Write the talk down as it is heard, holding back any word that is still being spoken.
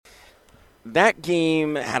that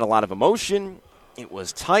game had a lot of emotion. It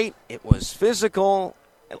was tight. It was physical.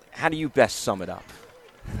 How do you best sum it up?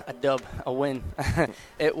 A dub, a win.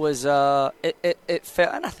 It was, it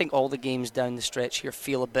felt, and I think all the games down the stretch here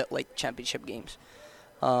feel a bit like championship games.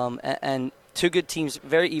 And two good teams,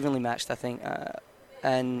 very evenly matched, I think.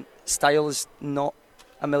 And style is not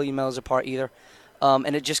a million miles apart either.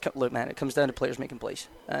 And it just, look, man, it comes down to players making plays.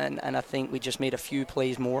 And I think we just made a few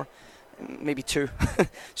plays more, maybe two.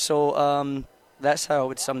 So that's how I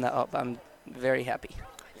would sum that up. I'm very happy.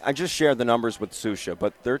 I just shared the numbers with Susha,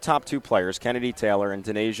 but their top two players, Kennedy Taylor and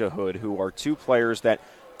Denasia Hood, who are two players that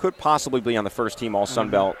could possibly be on the first team All-Sun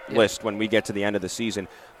Belt list when we get to the end of the season.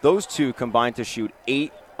 Those two combined to shoot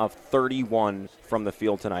 8 of 31 from the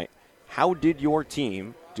field tonight. How did your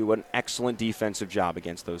team do an excellent defensive job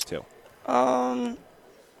against those two? I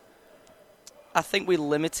think we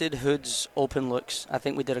limited Hood's open looks. I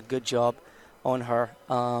think we did a good job on her.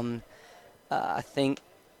 I think,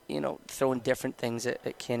 throwing different things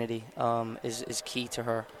at Kennedy is key to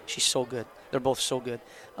her. She's so good. They're both so good.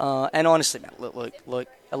 And honestly, man, look,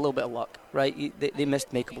 a little bit of luck, right? They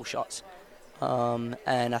missed makeable shots.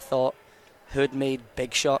 And I thought Hood made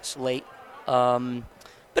big shots late.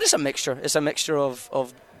 But it's a mixture. It's a mixture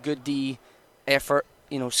of good D, effort,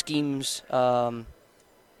 schemes.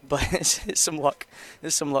 But it's some luck.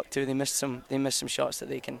 There's some luck too. They missed some shots that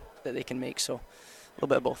they can make. So a little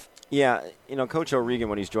bit of both. Yeah, Coach O'Regan,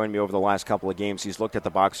 when he's joined me over the last couple of games, he's looked at the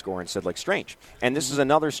box score and said, strange. And this is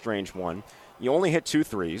another strange one. You only hit 2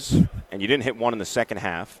 threes, and you didn't hit one in the second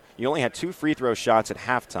half. You only had 2 free throw shots at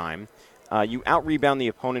halftime. You out-rebound the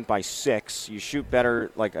opponent by 6. You shoot better,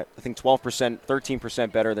 I think 12%,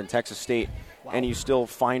 13% better than Texas State. Wow. And you still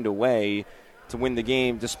find a way to win the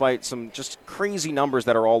game despite some just crazy numbers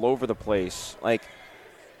that are all over the place.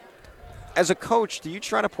 As a coach, do you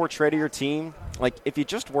try to portray to your team, if you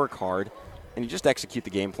just work hard and you just execute the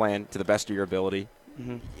game plan to the best of your ability,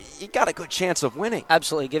 you got a good chance of winning?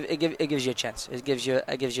 Absolutely. It gives you a chance. It gives you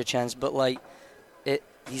a chance. But,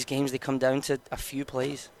 these games, they come down to a few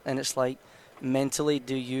plays. And it's mentally,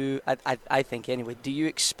 do you, I think anyway, do you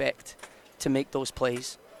expect to make those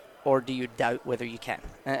plays? Or do you doubt whether you can?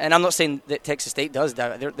 And I'm not saying that Texas State does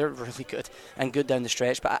doubt it. They're really good and good down the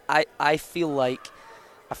stretch. But I feel like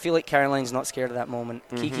Caroline's not scared of that moment.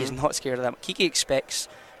 Kiki is not scared of that. Kiki expects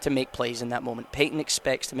to make plays in that moment. Peyton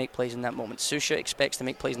expects to make plays in that moment. Susha expects to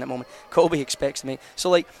make plays in that moment. Kobe expects to make.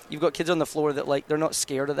 So, you've got kids on the floor that, they're not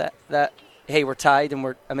scared of that, hey, we're tied and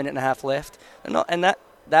we're a minute and a half left. They're not, and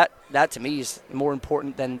that to me is more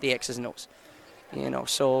important than the X's and O's.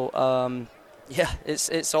 So,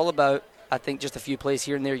 it's all about, I think, just a few plays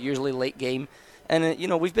here and there, usually late game. And,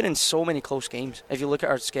 we've been in so many close games. If you look at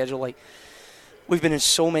our schedule, we've been in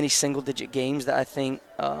so many single-digit games that I think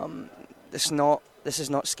this is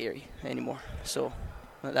not scary anymore. So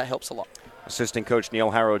that helps a lot. Assistant coach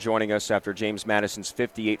Neil Harrow joining us after James Madison's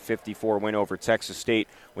 58-54 win over Texas State.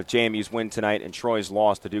 With JMU's win tonight and Troy's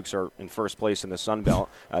loss, the Dukes are in first place in the Sun Belt.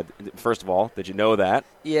 First of all, did you know that?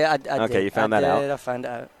 Yeah, I did. Okay, you found that out? I found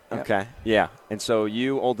out. Yep. Okay, yeah. And so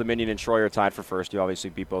you, Old Dominion, and Troy are tied for first. You obviously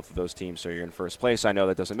beat both of those teams, so you're in first place. I know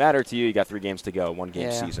that doesn't matter to you. You got 3 games to go,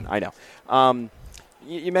 1-game season. I know.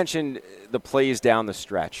 You mentioned the plays down the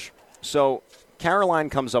stretch. So Caroline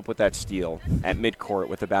comes up with that steal at midcourt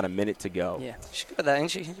with about a minute to go. Yeah, she's good at that,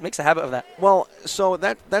 and she makes a habit of that. Well, so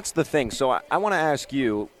that's the thing. So I want to ask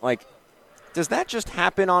you, does that just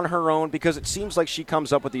happen on her own? Because it seems like she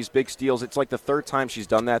comes up with these big steals. It's the 3rd time she's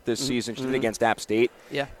done that this season. She did it against App State.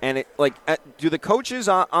 Yeah. And do the coaches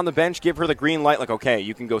on the bench give her the green light? Okay,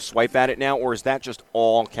 you can go swipe at it now, or is that just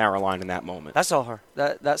all Caroline in that moment? That's all her.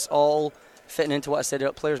 That's all fitting into what I said.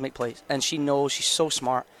 Players make plays, and she knows. She's so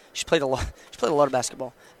smart. She's played a lot. She's played a lot of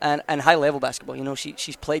basketball and high level basketball.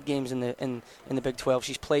 She's played games in the Big 12.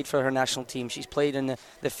 She's played for her national team. She's played in the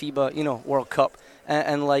FIBA World Cup.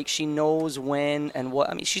 And she knows when and what.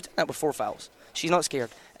 I mean, she's done that with 4 fouls. She's not scared,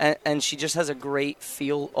 and she just has a great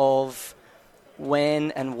feel of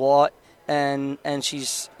when and what. And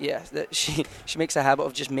she's she makes a habit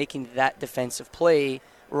of just making that defensive play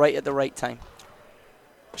right at the right time.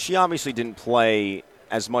 She obviously didn't play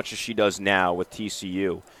as much as she does now with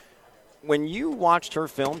TCU. When you watched her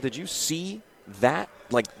film, did you see that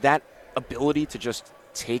that ability to just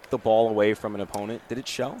take the ball away from an opponent? Did it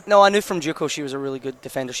show? No, I knew from JUCO she was a really good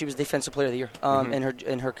defender. She was Defensive Player of the Year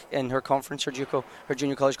in her conference, her JUCO, her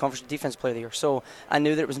junior college conference, Defensive Player of the Year. So I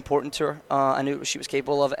knew that it was important to her. I knew she was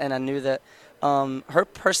capable of it, and I knew that her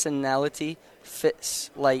personality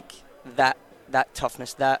fits that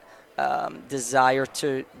toughness, that desire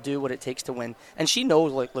to do what it takes to win. And she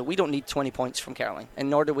knows, like, look, we don't need 20 points from Caroline, and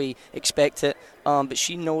nor do we expect it. But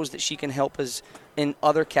she knows that she can help us in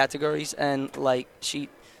other categories, and like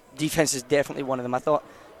defense is definitely one of them. I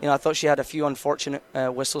thought she had a few unfortunate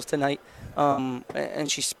whistles tonight,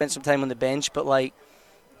 and she spent some time on the bench. But like,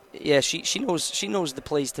 yeah, she knows the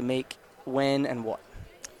plays to make, when, and what.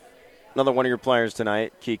 Another one of your players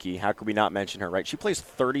tonight, Kiki. How could we not mention her, right? She plays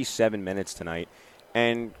 37 minutes tonight,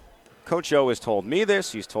 and Coach O has told me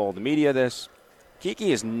this. He's told the media this.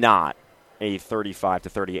 Kiki is not a 35 to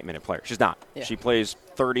 38-minute player. She's not. Yeah. She plays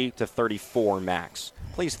 30 to 34 max.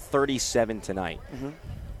 Plays 37 tonight. Mm-hmm.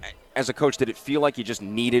 As a coach, did it feel like you just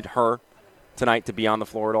needed her tonight to be on the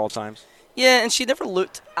floor at all times? Yeah, and she never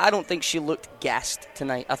looked – I don't think she looked gassed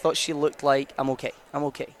tonight. I thought she looked like, I'm okay.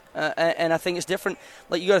 And I think it's different.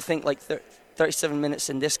 Like, you got to think, like, 37 minutes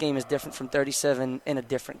in this game is different from 37 in a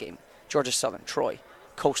different game. Georgia Southern, Troy,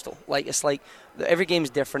 Coastal. Like, it's like every game is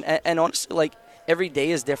different. And honestly, like, every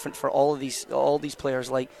day is different for all these players.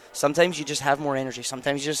 Like, sometimes you just have more energy.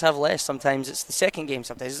 Sometimes you just have less. Sometimes it's the second game.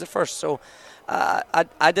 Sometimes it's the first. So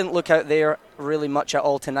I didn't look out there really much at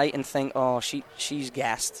all tonight and think, oh, she's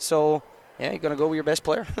gassed. So, yeah, you're going to go with your best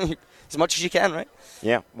player as much as you can, right?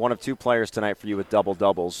 Yeah, one of two players tonight for you with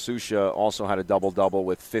double-doubles. Susha also had a double-double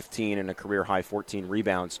with 15 and a career-high 14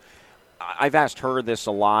 rebounds. I've asked her this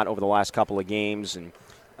a lot over the last couple of games, and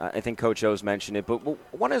I think Coach O's mentioned it, but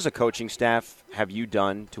what as a coaching staff have you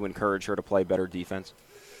done to encourage her to play better defense?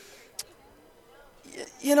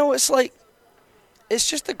 You know, it's like, it's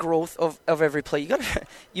just the growth of every play.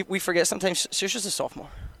 We forget sometimes Susha's a sophomore.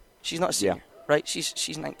 She's not a senior. Yeah. Right,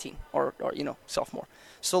 she's 19 or sophomore,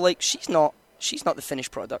 so like she's not the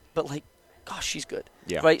finished product, but like, gosh, she's good.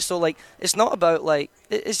 Yeah. Right, so like it's not about like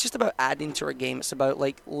it's just about adding to her game. It's about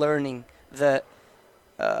like learning that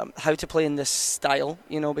how to play in this style,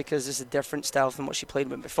 because it's a different style from what she played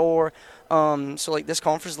with before. So like this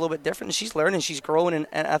conference is a little bit different, and she's learning, she's growing,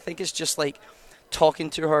 and I think it's just like talking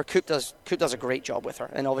to her. Coop does a great job with her,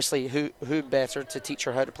 and obviously who better to teach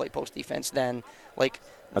her how to play post defense than like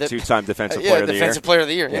a two-time defensive player of the year. Defensive player of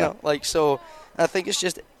the year. Like, so I think it's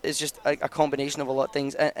just a combination of a lot of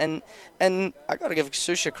things, and I gotta give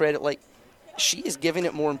Susha credit. Like, she is giving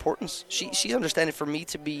it more importance. She's understanding, for me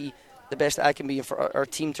to be the best I can be, and for our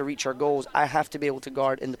team to reach our goals, I have to be able to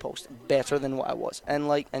guard in the post better than what I was.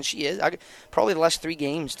 And she is. Probably the last 3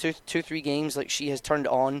 games, 3 games, like, she has turned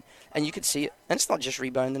on, and you could see it. And it's not just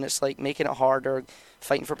rebounding; it's like making it harder,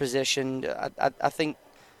 fighting for position. I think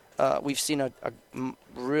we've seen a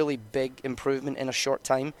really big improvement in a short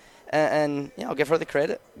time, and I'll give her the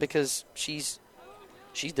credit, because she's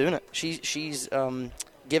doing it. She's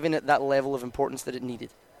giving it that level of importance that it needed.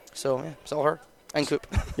 So yeah, it's all her and Coop.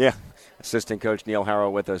 Yeah. Assistant Coach Neil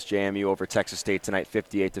Harrow with us. JMU over Texas State tonight,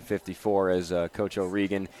 58-54, as Coach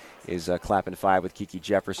O'Regan is clapping 5 with Kiki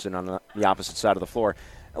Jefferson on the opposite side of the floor.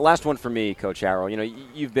 Last one for me, Coach Harrow.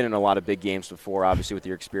 You've been in a lot of big games before, obviously with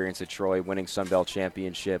your experience at Troy, winning Sun Belt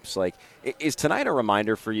championships. Like, is tonight a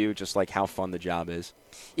reminder for you, just like how fun the job is?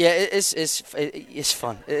 Yeah, it's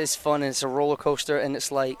fun. It's fun, and it's a roller coaster, and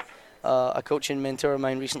it's like a coaching mentor of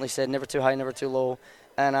mine recently said, never too high, never too low.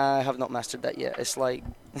 And I have not mastered that yet. It's like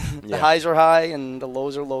the highs are high and the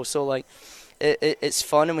lows are low. So like it's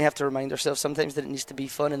fun, and we have to remind ourselves sometimes that it needs to be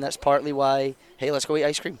fun, and that's partly why, hey, let's go eat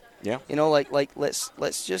ice cream. Yeah.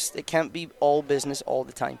 Let's just, it can't be all business all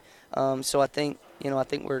the time. So I think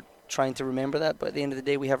we're trying to remember that, but at the end of the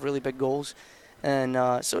day, we have really big goals. And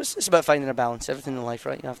so it's about finding a balance. Everything in life,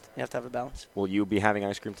 right? You have to have a balance. Will you be having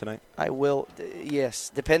ice cream tonight? I will,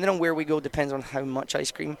 yes. Depending on where we go, depends on how much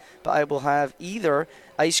ice cream. But I will have either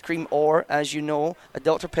ice cream or, as you know, a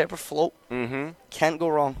Dr. Pepper float. Mm-hmm. Can't go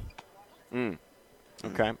wrong.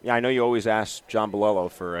 Okay. Yeah, I know you always ask John Bolello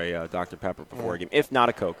for a Dr. Pepper before a game, if not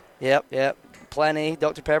a Coke. Yep. Plan A,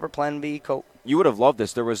 Dr. Pepper. Plan B, Coke. You would have loved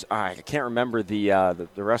this. There was, I can't remember the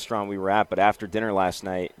restaurant we were at, but after dinner last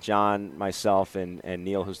night, John, myself, and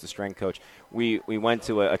Neil, who's the strength coach, we went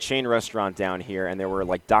to a chain restaurant down here, and there were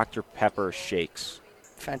like Dr. Pepper shakes.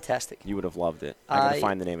 Fantastic. You would have loved it. I'm going to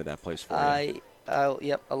find the name of that place for you.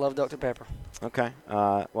 Yep, I love Dr. Pepper. Okay.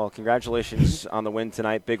 Well, congratulations on the win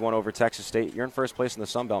tonight. Big one over Texas State. You're in first place in the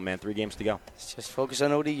Sun Belt, man. 3 games to go. Let's just focus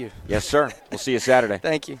on ODU. Yes, sir. We'll see you Saturday.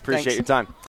 Thank you. Appreciate your time.